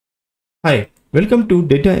Hi, welcome to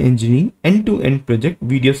Data Engineering End-to-End Project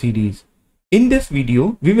video series. In this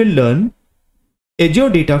video, we will learn Azure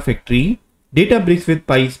Data Factory, Databricks with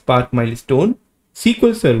PySpark milestone,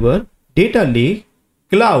 SQL Server, Data Lake,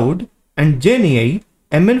 Cloud, and GenAI,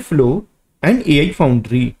 ML Flow, and AI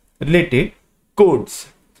Foundry related codes.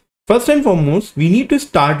 First and foremost, we need to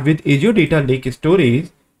start with Azure Data Lake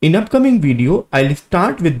storage. In upcoming video, I'll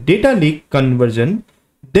start with Data Lake conversion.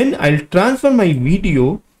 Then I'll transfer my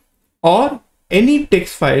video or any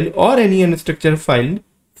text file or any unstructured file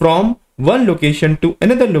from one location to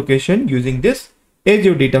another location using this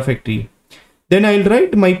Azure Data Factory. Then I'll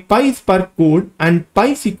write my PySpark code and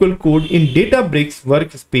PySQL code in Databricks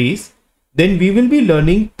workspace. Then we will be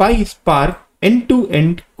learning PySpark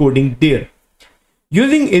end-to-end coding there.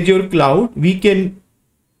 Using Azure Cloud, we can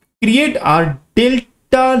create our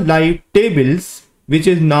Delta Live tables, which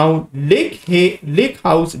is now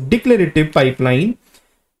Lakehouse declarative pipeline.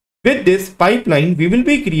 With this pipeline, we will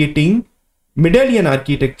be creating medallion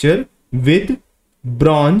architecture with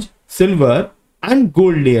bronze, silver, and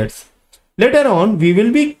gold layers. Later on, we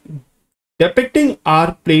will be depicting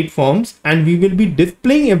our platforms and we will be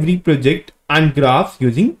displaying every project and graphs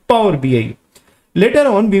using Power BI. Later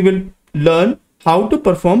on, we will learn how to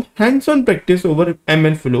perform hands-on practice over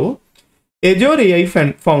ML Flow, Azure AI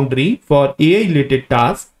Foundry for AI related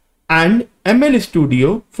tasks, and ML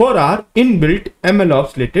Studio for our inbuilt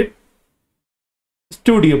MLOps related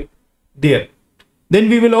studio there. Then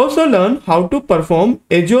we will also learn how to perform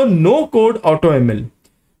Azure no-code AutoML.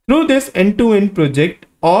 Through this end-to-end project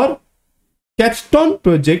or capstone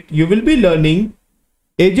project, you will be learning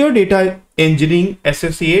Azure Data Engineering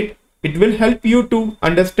Associate. It will help you to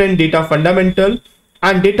understand data fundamental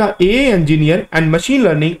and data AI engineer and machine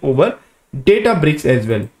learning over Databricks as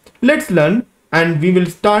well. Let's learn, and we will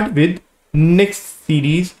start with next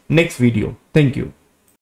series, next video. Thank you.